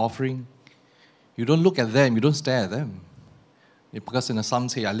 your offering. You don't look at them, you don't stare at them. Because in the Psalm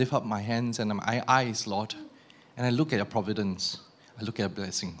say, I lift up my hands and my eyes, Lord, and I look at your providence. I look at your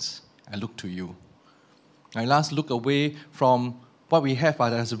blessings. I look to you. I last look away from what we have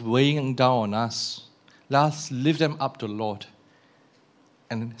that is weighing down on us, let us lift them up to the Lord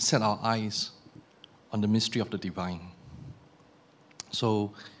and set our eyes on the mystery of the divine.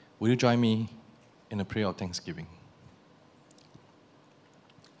 So, will you join me in a prayer of thanksgiving?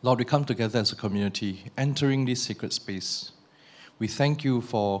 Lord, we come together as a community, entering this sacred space. We thank you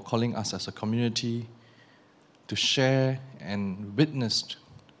for calling us as a community to share and witness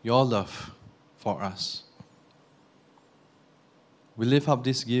your love for us. We lift up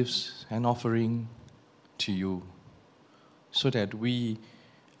these gifts and offering to you so that we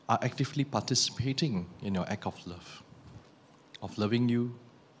are actively participating in your act of love, of loving you,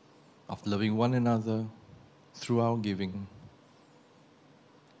 of loving one another through our giving.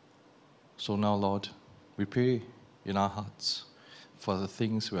 So now, Lord, we pray in our hearts for the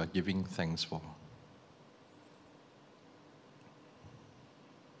things we are giving thanks for.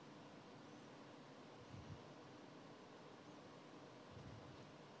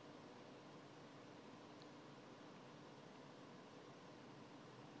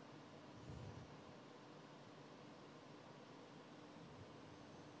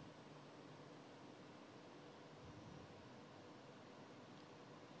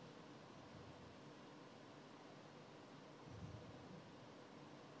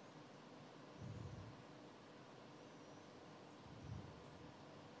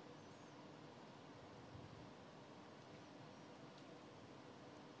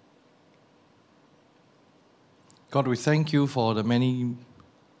 God, we thank you for the many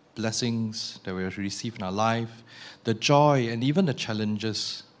blessings that we have received in our life, the joy and even the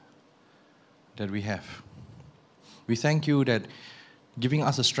challenges that we have. We thank you that giving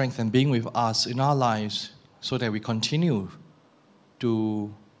us the strength and being with us in our lives so that we continue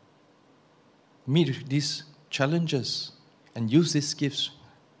to meet these challenges and use these gifts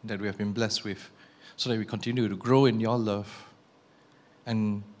that we have been blessed with so that we continue to grow in your love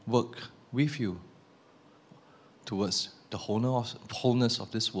and work with you towards the wholeness of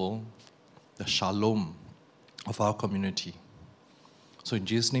this world, the shalom of our community. So in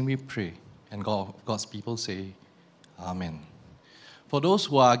Jesus' name we pray, and God's people say, Amen. For those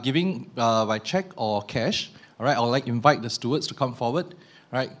who are giving by check or cash, all right, I would like to invite the stewards to come forward,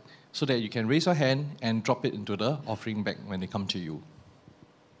 all right, so that you can raise your hand and drop it into the offering bag when they come to you.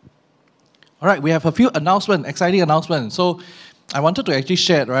 All right, we have a few announcements, exciting announcements. So I wanted to actually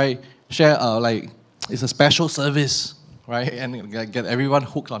share it's a special service, right? And get everyone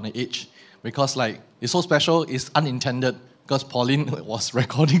hooked on the edge. Because it's so special, it's unintended. Because Pauline was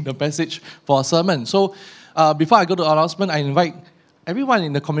recording the message for a sermon. So before I go to the announcement, I invite everyone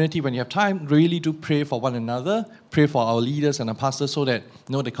in the community, when you have time, really do pray for one another. Pray for our leaders and our pastors so that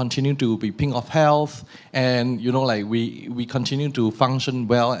they continue to be pink of health. And we continue to function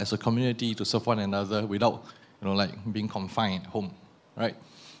well as a community to serve one another without being confined at home. Right?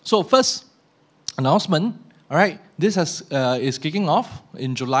 So first, announcement, all right, this is kicking off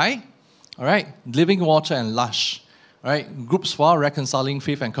in July, all right, Living Water and Lush, all right, groups for reconciling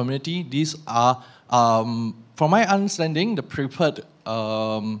faith and community. These are, from my understanding, the preferred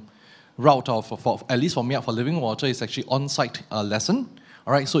route for at least for me for Living Water is actually on-site lesson,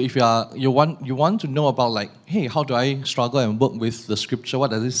 all right. So if you want to know about hey, how do I struggle and work with the scripture?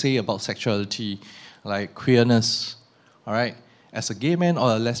 What does it say about sexuality, queerness, all right, as a gay man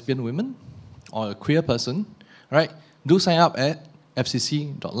or a lesbian woman, or a queer person, right? Do sign up at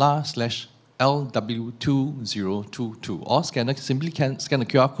fcc.la/LW2022 or simply scan the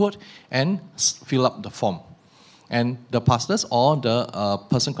QR code and fill up the form. And the pastors or the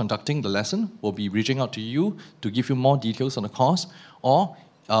person conducting the lesson will be reaching out to you to give you more details on the course or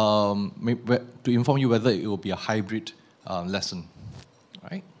to inform you whether it will be a hybrid lesson.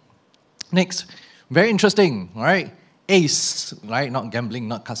 Right? Next, very interesting, all right? ACE, right? Not gambling,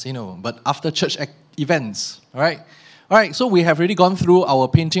 not casino, but after church events, all right? All right, so we have already gone through our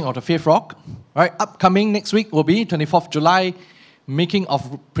painting of the Faith Rock. All right, upcoming next week will be 24th July, making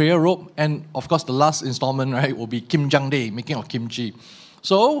of prayer rope, and of course the last installment, right, will be Kim Jang Day, making of kimchi.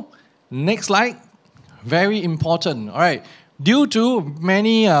 So, next slide, very important, all right? Due to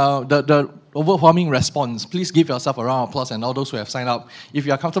many, the overwhelming response, please give yourself a round of applause and all those who have signed up. If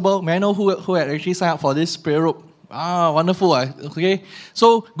you are comfortable, may I know who had actually signed up for this prayer rope? Wonderful. Okay.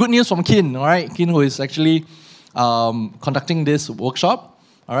 So, good news from Kin, all right? Kin, who is actually conducting this workshop,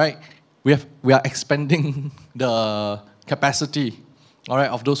 all right? We are expanding the capacity, all right,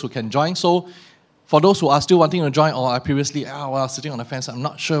 of those who can join. So, for those who are still wanting to join or are previously sitting on the fence, I'm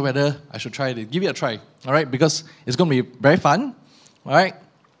not sure whether I should try it. Give it a try, all right? Because it's going to be very fun, all right?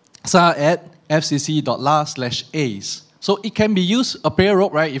 Sign at fcc.la/ace. So it can be used, a prayer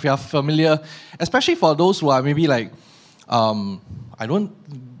rope, right, if you are familiar, especially for those who are maybe I don't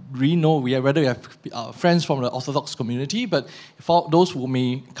really know whether we have friends from the Orthodox community, but for those who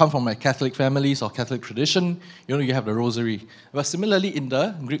may come from like Catholic families or Catholic tradition, you have the Rosary. But similarly, in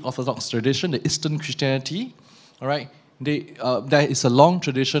the Greek Orthodox tradition, the Eastern Christianity, all right, there is a long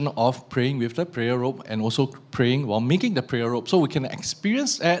tradition of praying with the prayer robe and also praying while making the prayer robe, so we can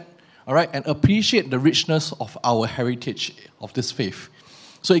experience that, all right, and appreciate the richness of our heritage of this faith.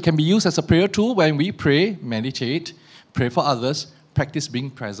 So it can be used as a prayer tool when we pray, meditate, pray for others, practice being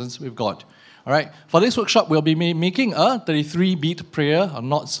present with God. All right. For this workshop, we'll be making a 33-bead prayer or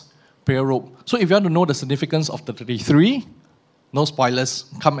knots prayer robe. So if you want to know the significance of the 33, no spoilers,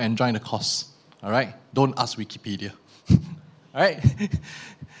 come and join the course. All right. Don't ask Wikipedia. All right.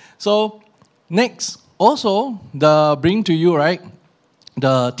 So next, also the bring to you, right?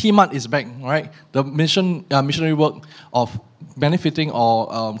 The TMAT is back, right? The missionary work of benefiting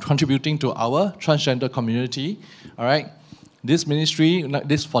or contributing to our transgender community, all right? This ministry,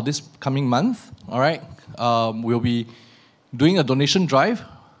 for this coming month, all right, we'll be doing a donation drive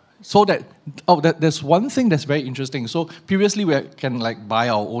so that, there's one thing that's very interesting. So previously we can like buy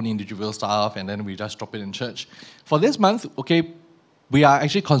our own individual stuff and then we just drop it in church. For this month, okay, we are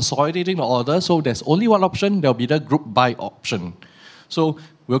actually consolidating the order, so there's only one option, there'll be the group buy option. So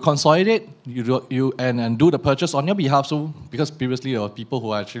we'll consolidate and do the purchase on your behalf. So because previously there were people who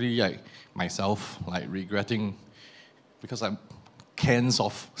are actually like myself, like regretting because I'm cans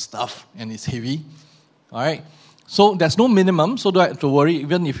of stuff and it's heavy. All right. So there's no minimum, so don't have to worry.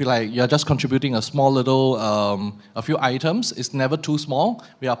 Even if you're just contributing a small little, a few items, it's never too small.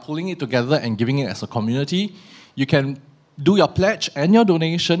 We are pulling it together and giving it as a community. You can do your pledge and your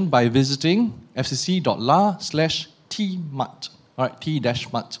donation by visiting fcc.la/tmat. All right,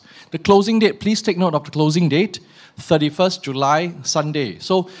 T-MAT. The closing date, please take note of the closing date, 31st July, Sunday.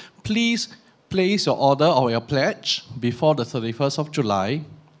 So please place your order or your pledge before the 31st of July.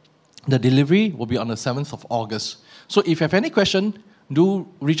 The delivery will be on the 7th of August. So if you have any question, do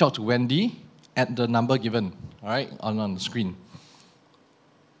reach out to Wendy at the number given, all right, on the screen.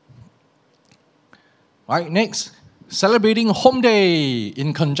 All right, next, celebrating Home Day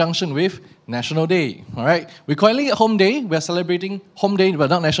in conjunction with National Day, all right? We're calling it Home Day. We're celebrating Home Day, but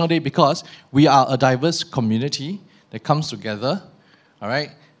not National Day, because we are a diverse community that comes together, all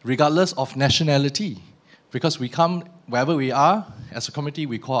right, regardless of nationality. Because we come wherever we are, as a community,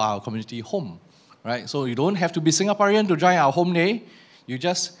 we call our community home, right? So you don't have to be Singaporean to join our Home Day. You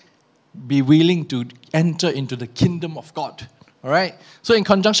just be willing to enter into the kingdom of God, all right? So in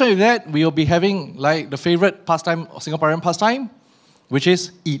conjunction with that, we will be having like the favorite pastime, Singaporean pastime, which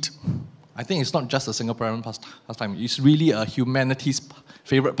is eat. I think it's not just a Singaporean pastime. It's really a humanity's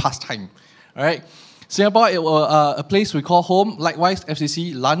favorite pastime, all right? Singapore, it will a place we call home. Likewise,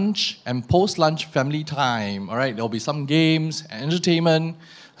 FCC lunch and post-lunch family time. All right, there will be some games and entertainment.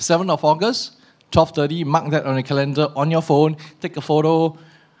 7th of August, 12:30. Mark that on your calendar, on your phone. Take a photo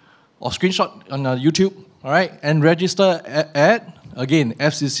or screenshot on YouTube. All right, and register at again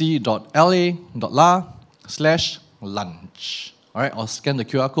fcc.la/lunch. All right, or scan the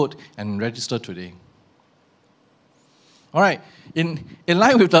QR code and register today. All right, in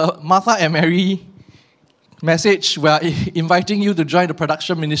line with the Martha and Mary message, we are inviting you to join the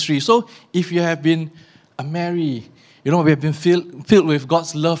production ministry. So if you have been a Mary, we have been filled with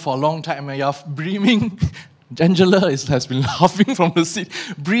God's love for a long time, and you're brimming, Angela has been laughing from the seat,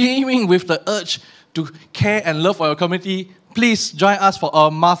 brimming with the urge to care and love for your community, please join us for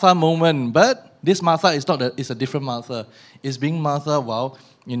a Martha moment. But this Martha is it's a different Martha. It's being Martha while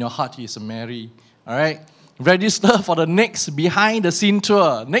in your heart is a Mary. All right? Register for the next behind the scene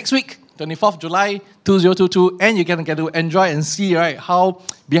tour next week, 24th July 2022, and you can get to enjoy and see, right, how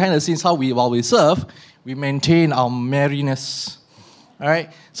behind the scenes, while we serve, we maintain our merriness. All right.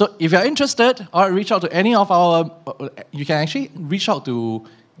 So if you're interested, or reach out to any of our, you can actually reach out to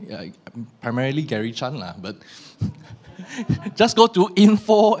primarily Gary Chan, but just go to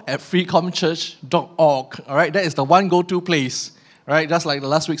info@freecomchurch.org. All right, that is the one go-to place. All right, just like the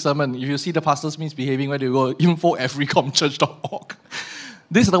last week's sermon. If you see the pastors misbehaving, where do you go? info@freecomchurch.org.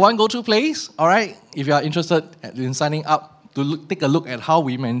 This is the one go-to place, all right? If you are interested in signing up to take a look at how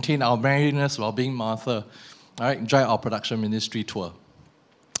we maintain our merriness while being Martha, all right, join our production ministry tour.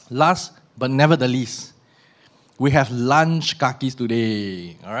 Last but never the least, we have lunch kakis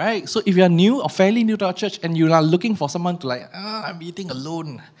today, all right? So if you are new or fairly new to our church and you are looking for someone to I'm eating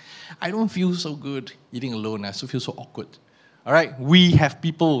alone. I don't feel so good eating alone. I still feel so awkward. All right, we have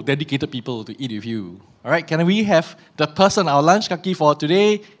people, dedicated people to eat with you. All right, can we have the person, our lunch kaki for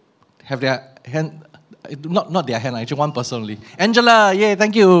today, have their hand, not their hand, actually one person only. Angela, yay,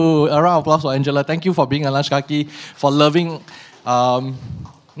 thank you. A round of applause for Angela. Thank you for being a lunch kaki, for loving,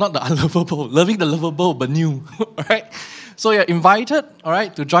 not not the unlovable, loving the lovable but new, all right? So you're invited, all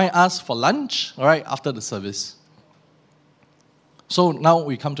right, to join us for lunch, all right, after the service. So now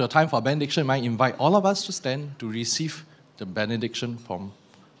we come to a time for a benediction. I invite all of us to stand to receive the benediction from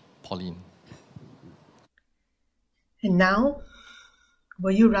Pauline. And now,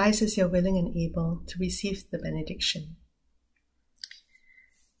 will you rise as you're willing and able to receive the benediction?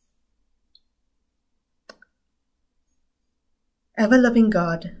 Ever-loving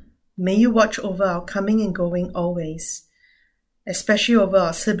God, may you watch over our coming and going always, especially over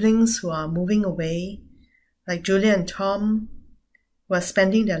our siblings who are moving away, like Julia and Tom, who are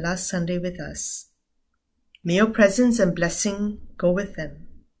spending their last Sunday with us. May your presence and blessing go with them.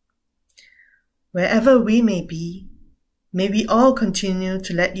 Wherever we may be, may we all continue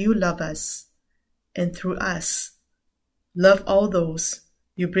to let you love us, and through us, love all those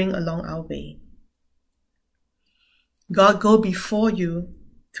you bring along our way. God, go before you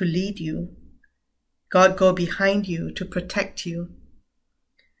to lead you. God, go behind you to protect you.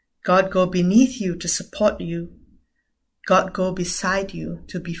 God, go beneath you to support you. God, go beside you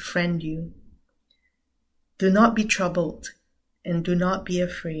to befriend you. Do not be troubled and do not be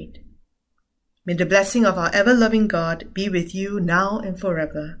afraid. May the blessing of our ever-loving God be with you now and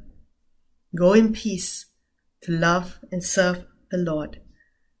forever. Go in peace to love and serve the Lord.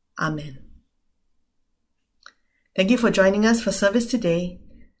 Amen. Thank you for joining us for service today.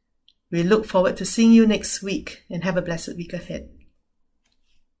 We look forward to seeing you next week and have a blessed week ahead.